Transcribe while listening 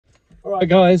Alright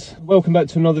guys, welcome back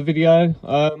to another video.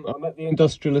 I'm at the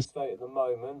industrial estate at the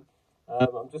moment.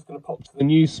 I'm just going to pop to the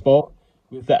new spot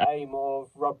with the aim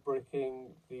of rub bricking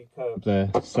the curb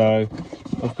there. So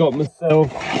I've got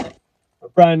myself a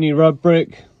brand new rub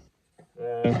brick.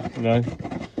 You know,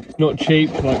 it's not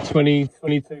cheap, like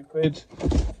 22 quid.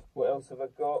 What else have I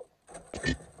got?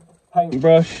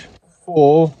 Paintbrush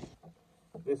for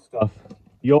this stuff,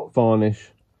 yacht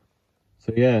varnish.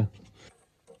 So yeah,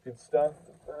 good stuff.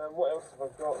 What else have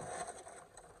I got?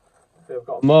 So I've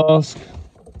got a mask.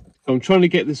 So I'm trying to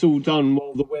get this all done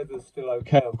while the weather's still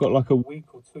okay. I've got like a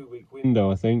week or 2 week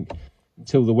window, I think,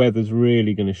 until the weather's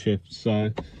really going to shift.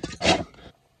 So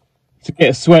to get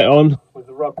a sweat on with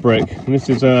the rub brick, and this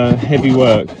is heavy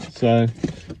work, so I'm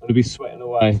going to be sweating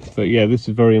away. But yeah, this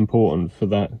is very important for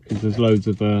that because there's loads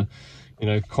of you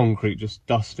know, concrete, just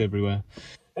dust everywhere.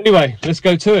 Anyway, let's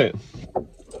go to it.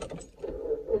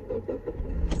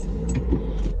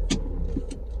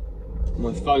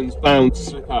 My phone's bound to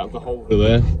slip out of the holder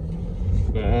there.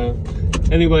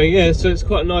 But, anyway, yeah, so it's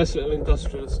quite a nice little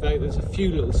industrial estate. There's a few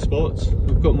little spots.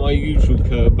 We've got my usual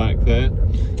curb back there,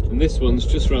 and this one's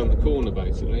just around the corner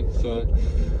basically. So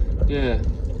yeah,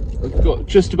 I've got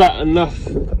just about enough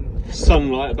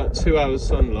sunlight, about 2 hours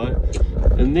sunlight,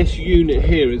 and this unit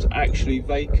here is actually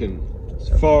vacant as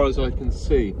far as I can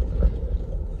see.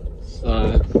 So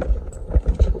I'll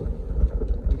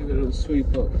give it a little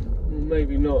sweep up.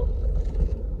 Maybe not.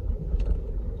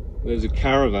 There's a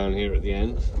caravan here at the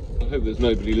end. I hope there's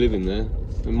nobody living there.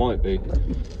 There might be.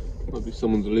 Might be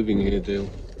someone's living here deal.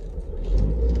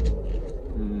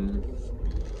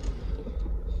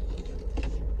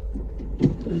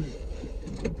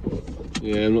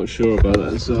 Yeah, I'm not sure about that.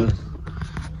 There's a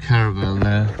caravan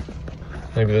there.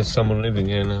 Maybe there's someone living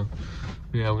here now.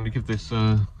 Yeah, I'm going to give this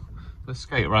let's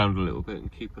skate around a little bit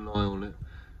and keep an eye on it.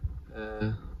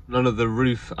 None of the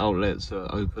roof outlets are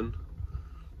open.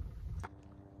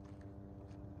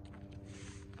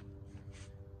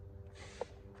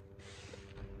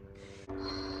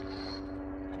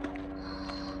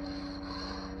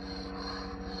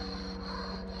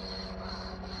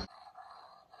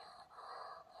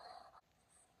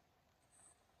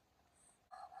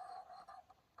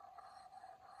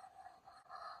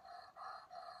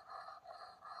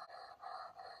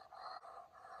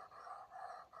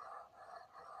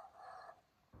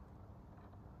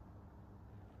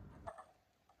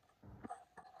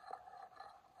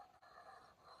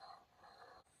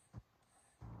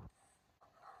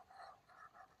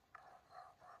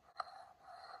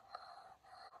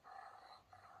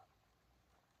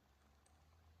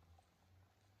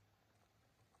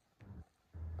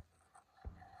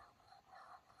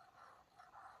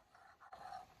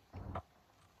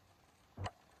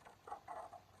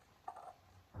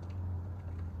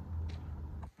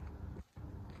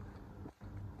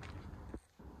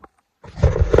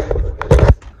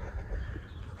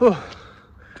 Oh,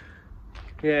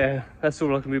 yeah, that's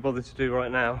all I can be bothered to do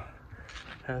right now.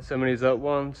 So many is that?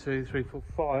 1, 2, 3, 4,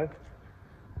 5.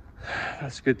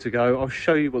 That's good to go. I'll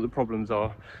show you what the problems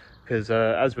are, because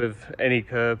as with any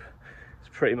curb, it's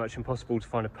pretty much impossible to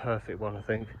find a perfect one, I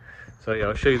think. So yeah,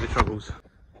 I'll show you the troubles.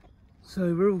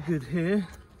 So we're all good here.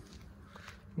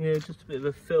 Yeah, just a bit of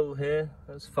a fill here,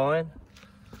 that's fine.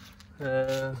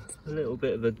 A little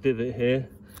bit of a divot here,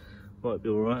 might be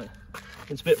all right.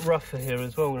 It's a bit rougher here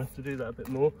as well, I'm going to have to do that a bit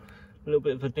more. A little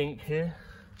bit of a dink here,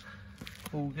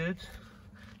 all good.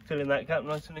 Filling that gap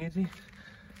nice and easy.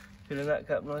 Filling that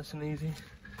gap nice and easy.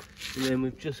 And then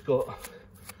we've just got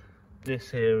this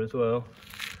here as well,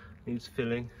 needs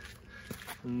filling.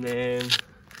 And then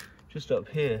just up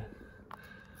here,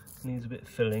 needs a bit of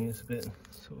filling. It's a bit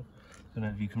sort of, I don't know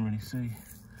if you can really see.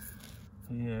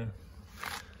 But yeah.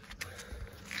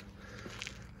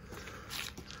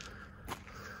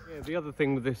 Yeah, the other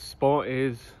thing with this spot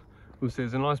is,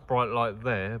 there's a nice bright light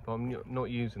there, but I'm not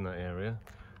using that area.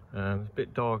 It's a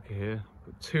bit darker here,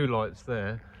 but 2 lights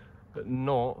there, but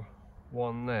not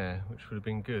one there, which would have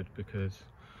been good because,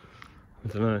 I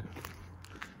don't know.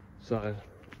 So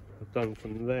I've done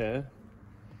from there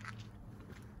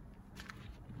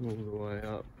all the way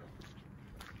up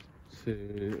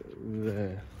to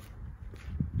there.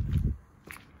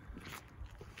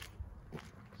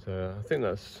 So I think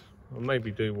that's, I'll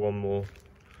maybe do one more.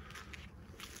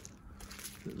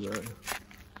 It's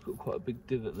got quite a big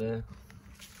divot there.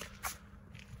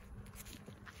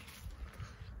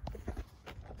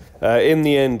 In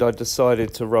the end, I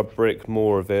decided to rub brick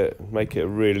more of it, make it a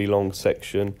really long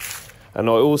section. And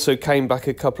I also came back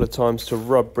a couple of times to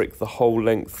rub brick the whole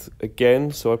length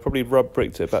again. So I probably rub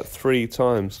bricked it about 3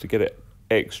 times to get it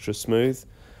extra smooth.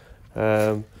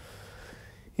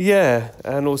 Yeah,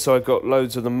 and also I got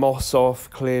loads of the moss off,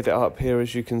 cleared it up here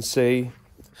as you can see.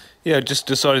 Yeah, just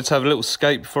decided to have a little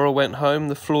skate before I went home.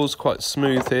 The floor's quite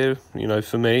smooth here, you know,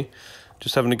 for me.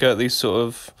 Just having a go at these sort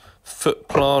of foot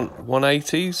plant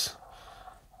 180s.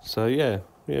 So yeah,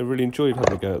 really enjoyed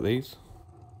having a go at these.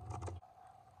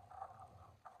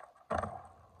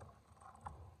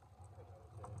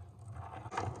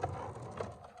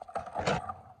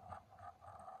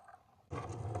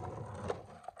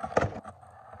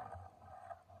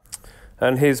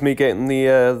 And here's me getting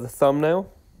the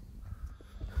thumbnail.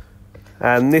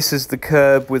 And this is the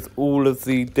curb with all of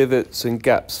the divots and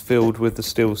gaps filled with the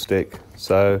steel stick.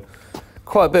 So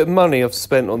quite a bit of money I've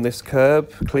spent on this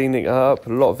curb, cleaning it up,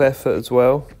 a lot of effort as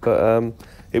well, but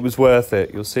it was worth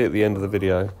it. You'll see at the end of the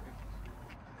video.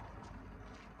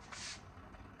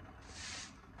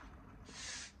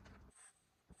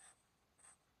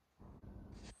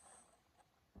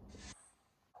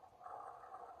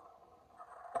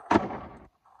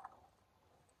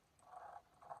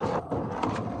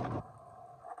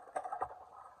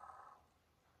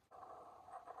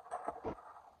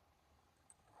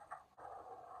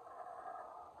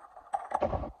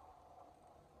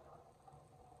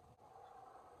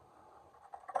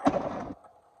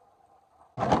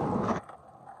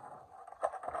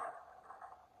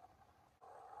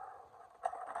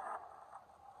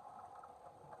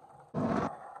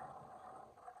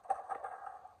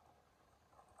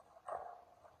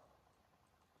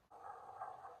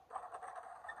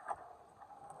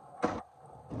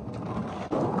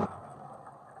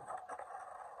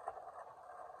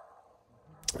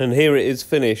 And here it is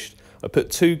finished. I put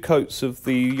 2 coats of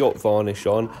the yacht varnish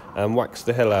on and waxed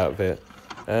the hell out of it.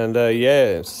 And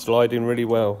yeah, it's sliding really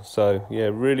well. So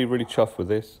yeah, really chuffed with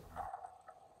this.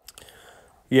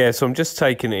 Yeah, so I'm just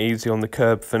taking it easy on the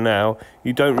curb for now.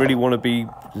 You don't really want to be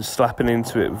slapping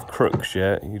into it with crooks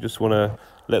yet. You just want to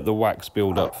let the wax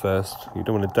build up first. You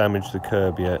don't want to damage the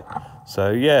curb yet.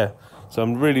 So yeah, so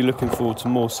I'm really looking forward to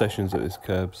more sessions at this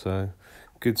curb. So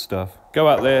good stuff. Go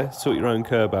out there, sort your own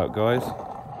curb out, guys.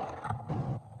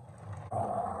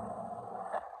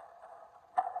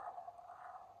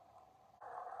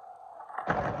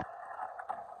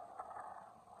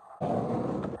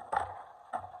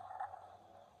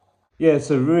 Yeah,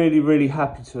 so really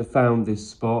happy to have found this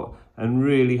spot and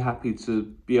really happy to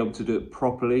be able to do it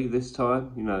properly this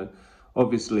time. You know,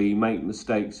 obviously you make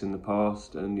mistakes in the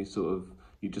past and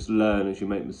you just learn as you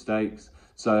make mistakes.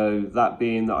 So that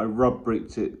being that I rub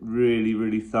bricked it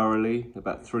really thoroughly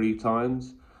about 3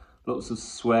 times. Lots of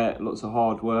sweat, lots of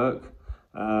hard work.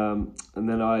 And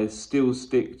then I steel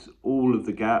sticked all of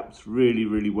the gaps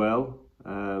really well.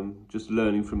 Just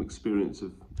learning from experience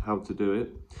of how to do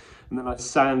it. And then I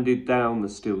sanded down the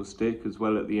steel stick as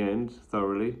well at the end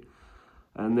thoroughly.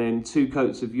 And then 2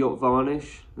 coats of yacht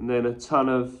varnish and then a ton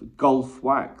of golf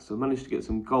wax. I managed to get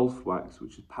some golf wax,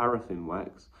 which is paraffin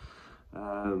wax.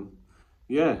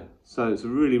 Yeah, so it's a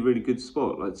really good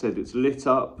spot. Like I said, it's lit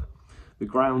up. The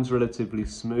ground's relatively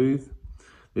smooth.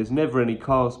 There's never any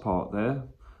cars parked there.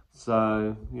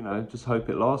 So, you know, just hope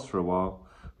it lasts for a while.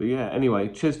 But yeah, anyway,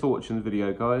 cheers for watching the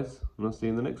video, guys. And I'll see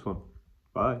you in the next one.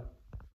 Bye.